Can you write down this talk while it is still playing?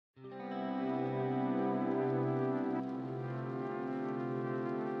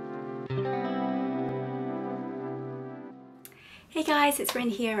Hey guys, it's Rin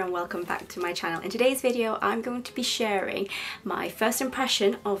here and welcome back to my channel. In today's video I'm going to be sharing my first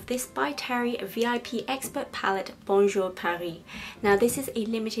impression of this by Terry VIP Expert Palette Bonjour Paris. Now this is a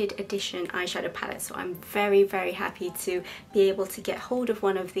limited edition eyeshadow palette, so I'm very happy to be able to get hold of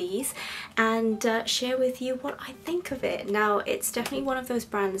one of these and share with you what I think of it. Now it's definitely one of those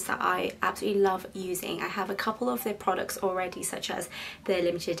brands that I absolutely love using. I have a couple of their products already, such as their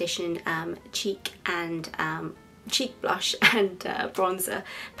limited edition cheek blush and bronzer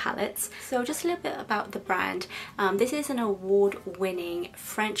palettes. So just a little bit about the brand. This is an award-winning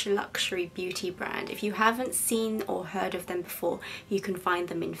French luxury beauty brand. If you haven't seen or heard of them before, you can find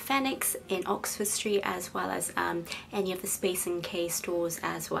them in Phoenix, in Oxford Street, as well as any of the Space NK stores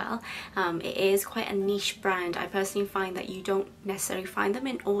as well. It is quite a niche brand. I personally find that you don't necessarily find them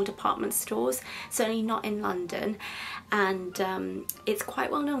in all department stores, certainly not in London, and it's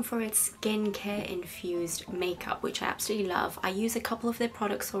quite well known for its skincare infused makeup, which I absolutely love. I use a couple of their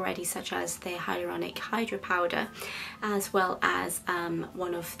products already, such as their hyaluronic hydra powder, as well as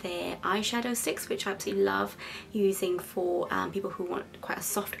one of their eyeshadow sticks, which I absolutely love using for people who want quite a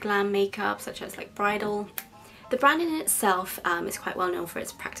soft glam makeup, such as like bridal. The brand in itself is quite well known for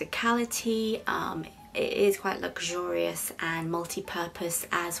its practicality. It is quite luxurious and multi-purpose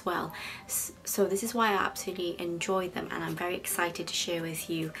as well, so this is why I absolutely enjoy them, and I'm very excited to share with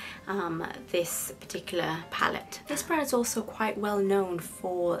you this particular palette. This brand is also quite well known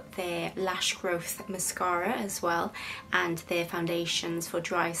for their lash growth mascara as well, and their foundations for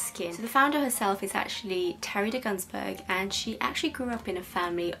dry skin. So the founder herself is actually Terry de Gunsberg, and she actually grew up in a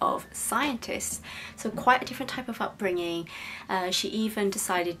family of scientists, so quite a different type of upbringing. She even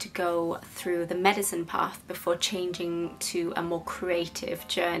decided to go through the medicine path before changing to a more creative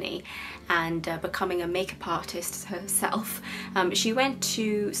journey and becoming a makeup artist herself. She went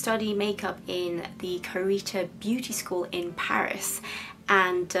to study makeup in the Carita Beauty School in Paris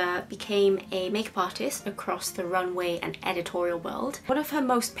and became a makeup artist across the runway and editorial world. One of her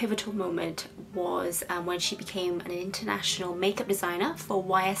most pivotal moments was when she became an international makeup designer for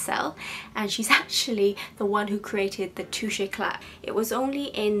YSL, and she's actually the one who created the touche éclat. It was only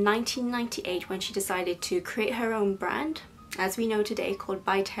in 1998 when she decided to create her own brand, as we know today, called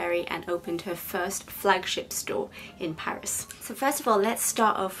By Terry, and opened her first flagship store in Paris. So first of all, let's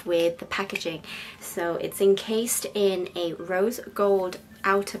start off with the packaging. So it's encased in a rose gold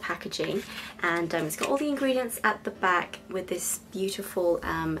outer packaging, and it's got all the ingredients at the back with this beautiful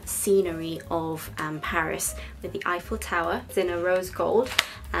scenery of Paris with the Eiffel Tower. It's in a rose gold,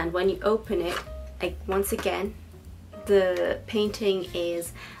 and when you open it, once again, the painting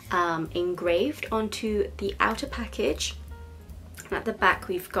is engraved onto the outer package. At the back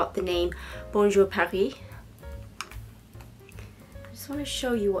we've got the name Bonjour Paris. I just want to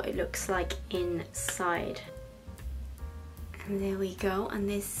show you what it looks like inside. And there we go, and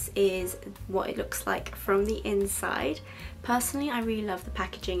this is what it looks like from the inside. Personally, I really love the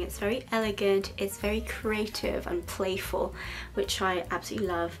packaging. It's very elegant, it's very creative and playful, which I absolutely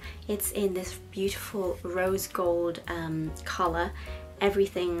love. It's in this beautiful rose gold colour.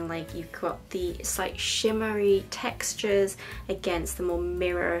 Everything, like, you've got the slight shimmery textures against the more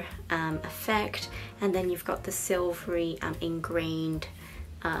mirror effect, and then you've got the silvery ingrained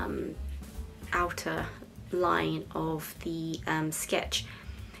outer line of the sketch.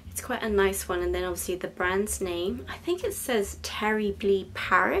 It's quite a nice one. And then obviously the brand's name, I think it says Terry Blee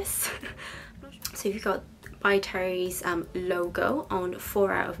Paris. So you've got By Terry's logo on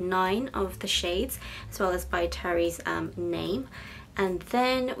 4 out of 9 of the shades, as well as By Terry's name. And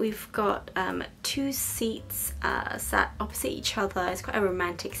then we've got two seats sat opposite each other. It's quite a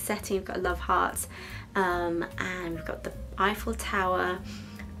romantic setting. We've got love hearts, and we've got the Eiffel Tower.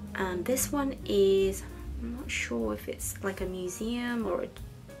 This one is, I'm not sure if it's like a museum or a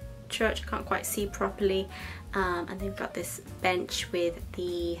church, I can't quite see properly. And then we've got this bench with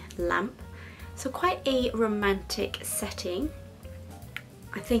the lamp. So quite a romantic setting.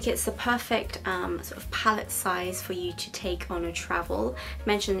 I think it's the perfect sort of palette size for you to take on a travel. I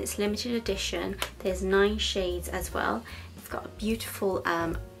mentioned it's limited edition. There's 9 shades as well. It's got a beautiful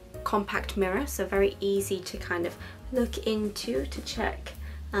compact mirror, so very easy to kind of look into to check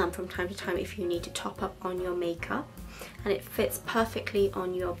from time to time if you need to top up on your makeup, and it fits perfectly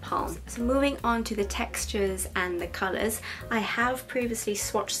on your palm. So moving on to the textures and the colours, I have previously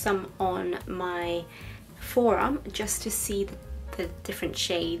swatched some on my forearm just to see the different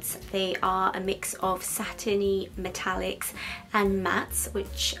shades. They are a mix of satiny metallics and mattes,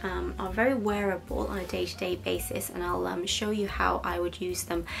 which are very wearable on a day-to-day basis, and I'll show you how I would use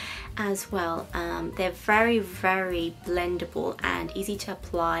them as well. They're very blendable and easy to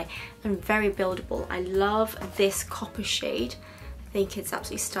apply and very buildable. I love this copper shade. think it's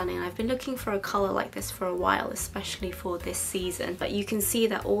absolutely stunning. I've been looking for a colour like this for a while, especially for this season, but you can see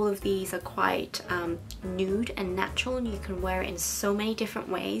that all of these are quite nude and natural, and you can wear it in so many different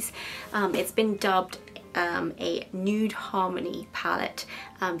ways. It's been dubbed a nude harmony palette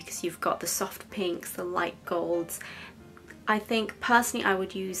because you've got the soft pinks, the light golds. I think personally I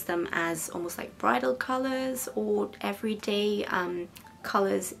would use them as almost like bridal colours or everyday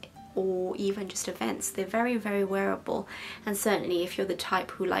colours, or even just events. They're very, very wearable, and certainly if you're the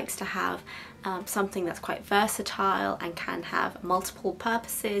type who likes to have something that's quite versatile and can have multiple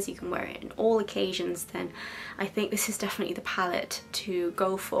purposes, you can wear it in all occasions, then I think this is definitely the palette to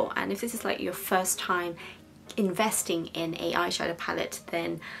go for. And if this is like your first time investing in a eyeshadow palette,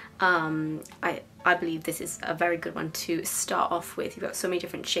 then I believe this is a very good one to start off with. You've got so many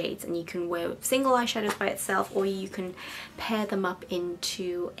different shades, and you can wear single eyeshadows by itself, or you can pair them up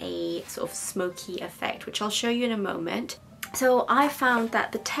into a sort of smoky effect, which I'll show you in a moment. So I found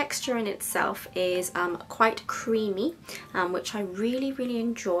that the texture in itself is quite creamy, which I really, really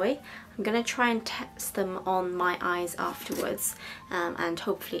enjoy. I'm going to try and test them on my eyes afterwards, and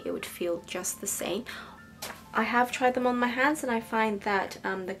hopefully it would feel just the same. I have tried them on my hands, and I find that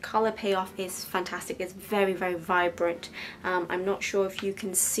the colour payoff is fantastic. It's very, very vibrant. I'm not sure if you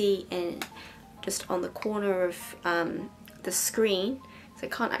can see in just on the corner of the screen, so I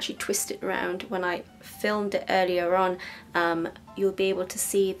can't actually twist it around. When I filmed it earlier on, you'll be able to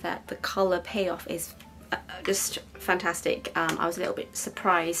see that the colour payoff is just fantastic. I was a little bit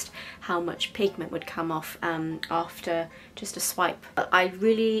surprised how much pigment would come off after just a swipe. But I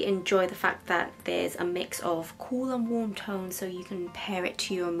really enjoy the fact that there's a mix of cool and warm tones, so you can pair it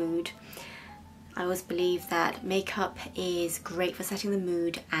to your mood. I always believe that makeup is great for setting the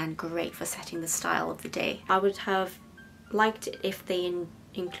mood and great for setting the style of the day. I would have liked it if they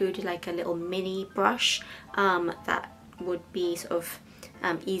included like a little mini brush that would be sort of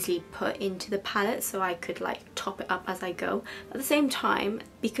easily put into the palette, so I could like top it up as I go. At the same time,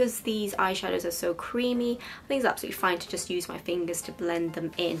 because these eyeshadows are so creamy, I think it's absolutely fine to just use my fingers to blend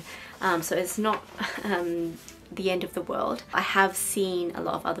them in, so it's not the end of the world. I have seen a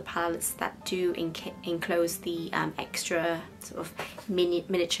lot of other palettes that do enclose the extra sort of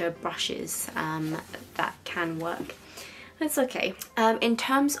miniature brushes that can work. It's okay. In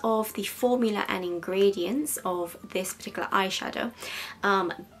terms of the formula and ingredients of this particular eyeshadow,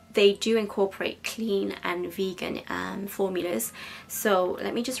 they do incorporate clean and vegan formulas. So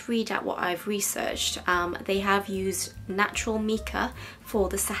let me just read out what I've researched. They have used natural mica for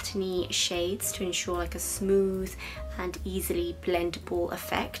the satiny shades to ensure like a smooth and easily blendable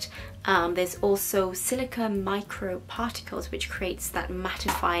effect. There's also silica microparticles, which creates that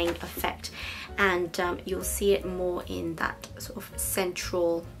mattifying effect, and you'll see it more in that sort of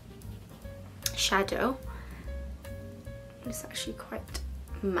central shadow. It's actually quite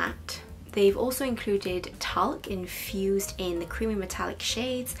matte. They've also included talc infused in the creamy metallic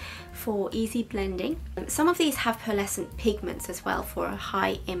shades for easy blending. Some of these have pearlescent pigments as well for a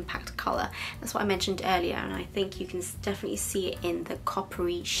high impact colour. That's what I mentioned earlier, and I think you can definitely see it in the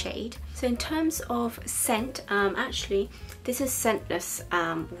coppery shade. So in terms of scent, actually this is scentless,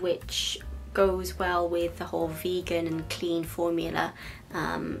 which goes well with the whole vegan and clean formula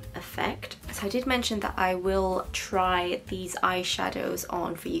effect. So I did mention that I will try these eyeshadows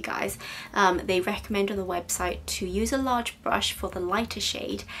on for you guys. They recommend on the website to use a large brush for the lighter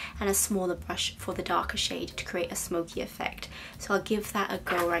shade and a smaller brush for the darker shade to create a smoky effect. So I'll give that a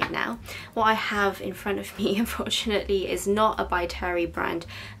go right now. What I have in front of me, unfortunately, is not a V.I.P brand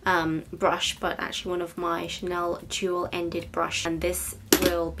brush, but actually one of my Chanel dual-ended brush, and this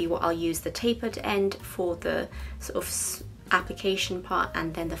will be what I'll use, the tapered end for the sort of application part,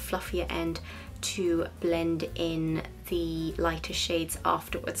 and then the fluffier end to blend in the lighter shades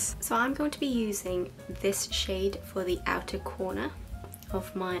afterwards. So I'm going to be using this shade for the outer corner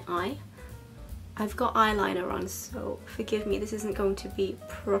of my eye. I've got eyeliner on, so forgive me, this isn't going to be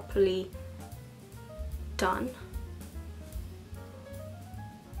properly done.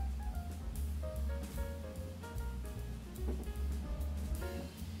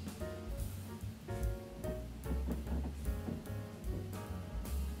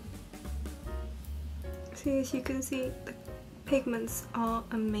 See, as you can see, the pigments are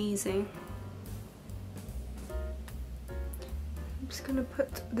amazing. I'm just gonna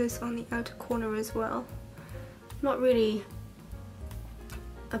put this on the outer corner as well. Not really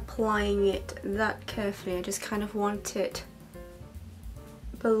applying it that carefully, I just kind of want it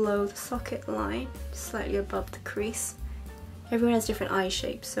below the socket line, slightly above the crease. Everyone has different eye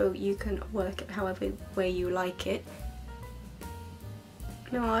shapes, so you can work it however way you like it.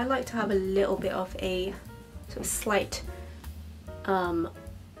 No, I like to have a little bit of a sort of slight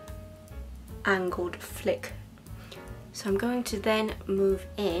angled flick. So I'm going to then move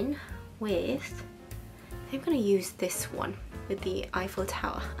in with, I'm going to use this one with the Eiffel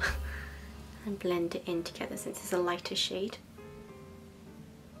Tower and blend it in together since it's a lighter shade.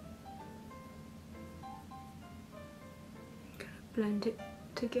 Blend it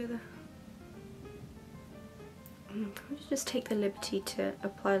together. I'm going to just take the liberty to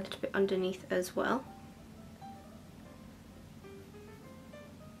apply a little bit underneath as well.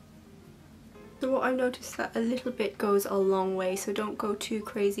 So what I've noticed that a little bit goes a long way, so don't go too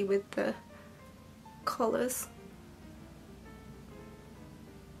crazy with the colours.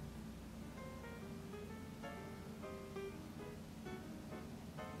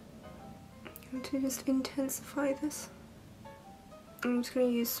 I'm going to just intensify this. I'm just going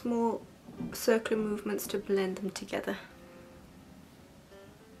to use small circular movements to blend them together.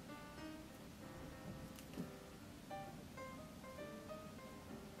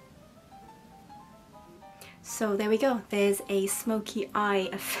 So there we go, there's a smoky eye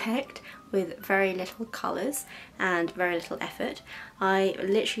effect with very little colours and very little effort. I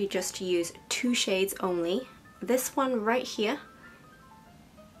literally just use 2 shades only, this one right here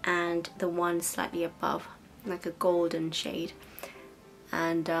and the one slightly above, like a golden shade,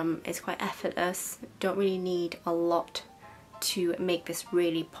 and it's quite effortless. Don't really need a lot to make this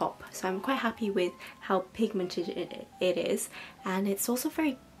really pop, so I'm quite happy with how pigmented it is, and it's also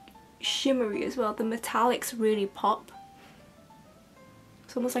very shimmery as well. The metallics really pop.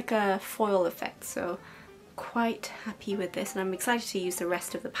 It's almost like a foil effect, so quite happy with this, and I'm excited to use the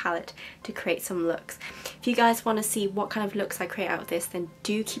rest of the palette to create some looks. If you guys want to see what kind of looks I create out of this, then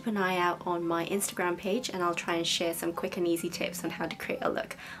do keep an eye out on my Instagram page and I'll try and share some quick and easy tips on how to create a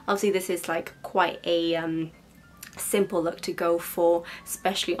look. Obviously this is like quite a simple look to go for,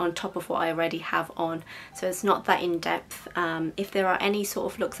 especially on top of what I already have on, so it's not that in-depth. If there are any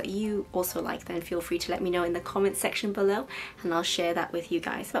sort of looks that you also like, then feel free to let me know in the comment section below and I'll share that with you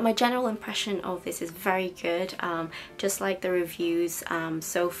guys. But my general impression of this is very good, just like the reviews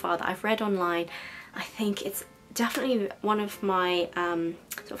so far that I've read online. I think it's definitely one of my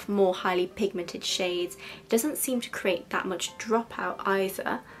sort of more highly pigmented shades. It doesn't seem to create that much dropout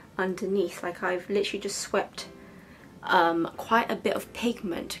either underneath, like I've literally just swept quite a bit of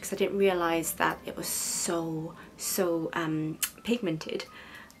pigment because I didn't realise that it was so pigmented,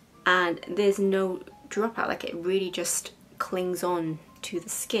 and there's no dropout, like it really just clings on to the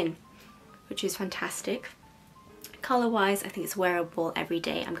skin, which is fantastic. Colour wise, I think it's wearable every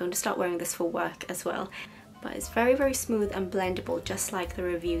day. I'm going to start wearing this for work as well, but it's very smooth and blendable, just like the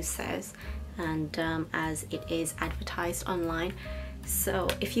review says, and as it is advertised online. So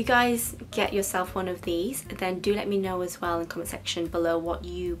if you guys get yourself one of these, then do let me know as well in the comment section below what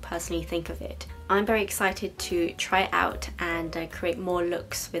you personally think of it. I'm very excited to try it out and create more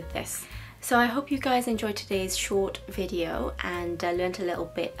looks with this. So I hope you guys enjoyed today's short video and learned a little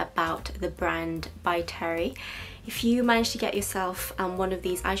bit about the brand by Terry. If you managed to get yourself one of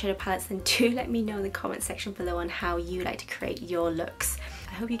these eyeshadow palettes, then do let me know in the comment section below on how you like to create your looks.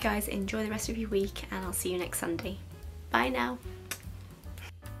 I hope you guys enjoy the rest of your week and I'll see you next Sunday. Bye now!